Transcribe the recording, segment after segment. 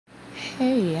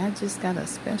Hey, I just got a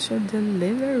special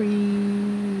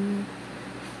delivery.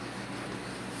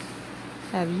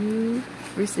 Have you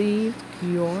received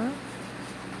your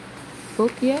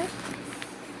book yet?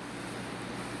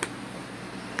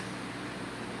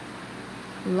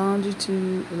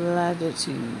 Longitude,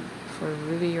 Latitude for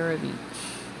Riviera Beach.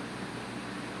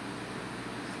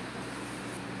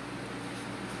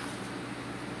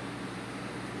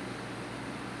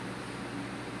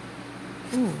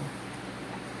 Ooh.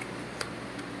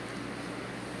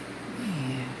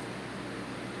 Man.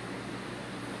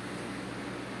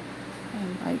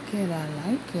 I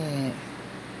like it.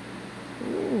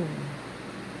 Ooh.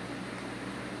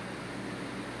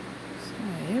 So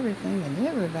everything and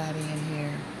everybody in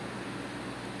here.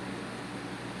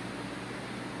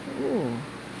 Ooh.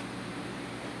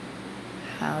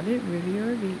 How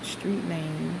Riviera Beach street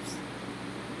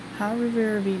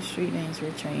names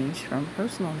were changed from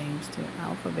personal names to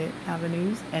alphabet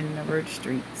avenues and numbered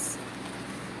streets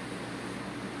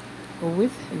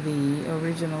with the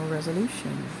original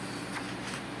resolution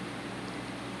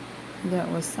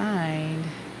that was signed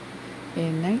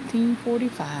in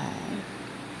 1945.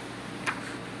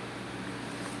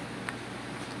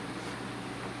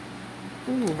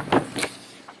 Ooh.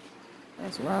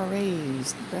 That's raw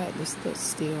raised. Bradley stood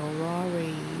still, raw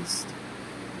raised.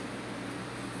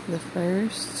 The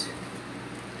first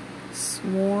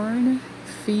sworn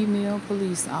female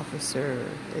police officer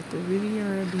at the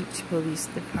Riviera Beach Police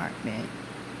Department.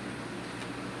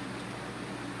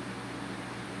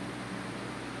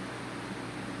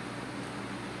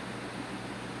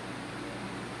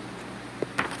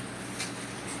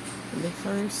 The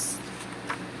first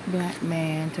black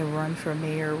man to run for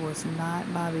mayor was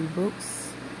not Bobby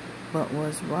Brooks, but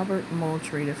was Robert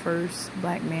Moultrie, the first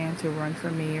black man to run for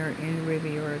mayor in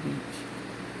Riviera Beach.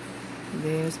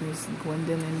 There's Miss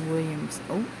Gwendolyn Williams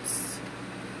Oates.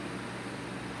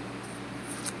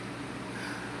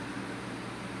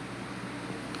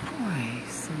 Boy,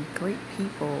 some great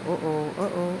people.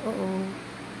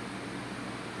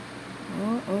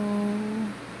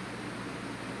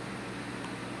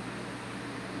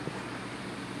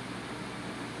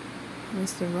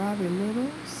 Mr. Robbie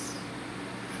Littles.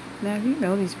 Now, if you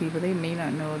know these people, they may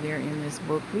not know they're in this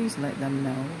book. Please let them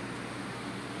know.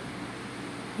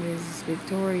 Here's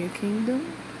Victoria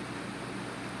Kingdom,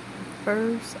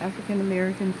 first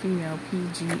African-American female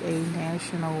PGA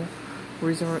National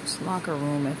Resorts locker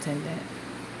room attendant.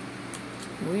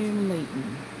 William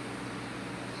Layton.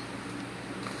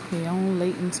 He owned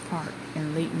Layton's Park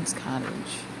and Layton's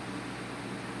Cottage.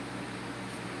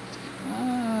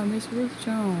 Miss Ruth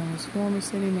Jones, former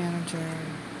city manager.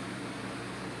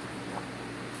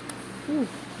 Ooh,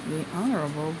 the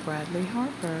Honorable Bradley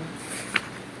Harper.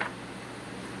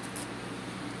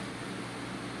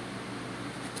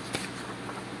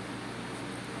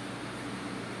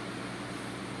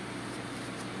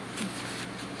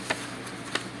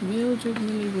 Mildred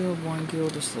Millie Wilborn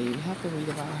Gildersleeve. You have to read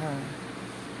about her.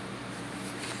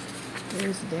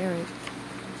 There's Derek.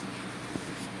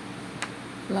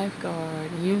 Lifeguard.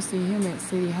 You see him at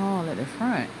City Hall at the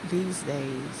front these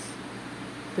days,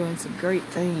 doing some great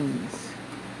things.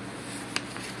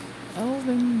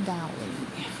 Elvin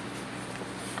Dolly.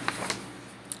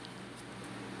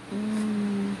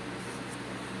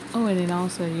 Oh, and then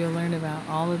also you'll learn about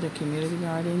all of the community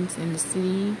gardens in the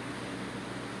city.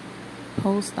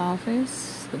 Post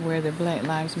office, where the Black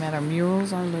Lives Matter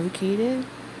murals are located.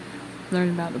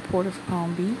 Learn about the Port of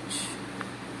Palm Beach.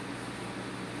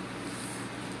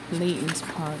 Layton's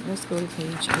Park. Let's go to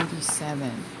page 87.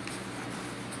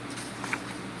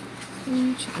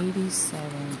 Page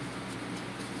 87.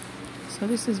 So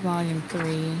this is volume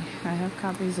 3. I have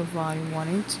copies of volume 1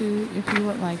 and 2 if you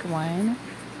would like one.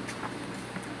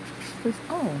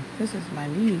 This is my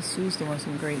niece. She's doing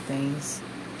some great things.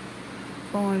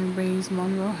 Born and raised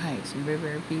Monroe Heights,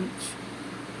 Riviera Beach.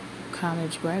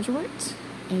 College graduate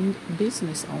and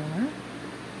business owner.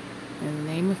 And the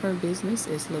name of her business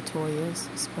is Latoya's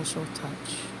Special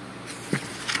Touch.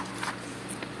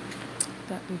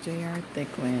 Dr. J.R.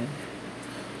 Thicklin.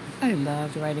 I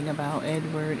loved writing about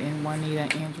Edward and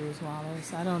Juanita Andrews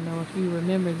Wallace. I don't know if you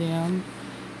remember them.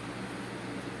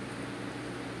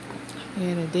 He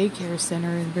had a daycare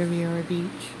center in Riviera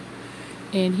Beach.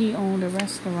 And he owned a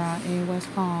restaurant in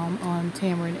West Palm on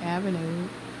Tamarind Avenue.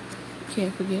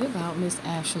 Can't forget about Miss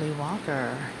Ashley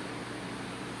Walker.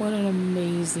 What an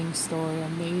amazing story,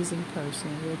 amazing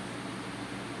person with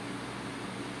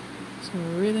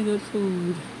some really good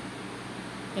food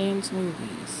and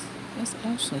smoothies. That's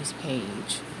Ashley's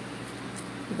page.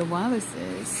 The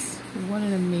Wallaces, what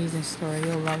an amazing story.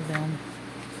 You'll love them.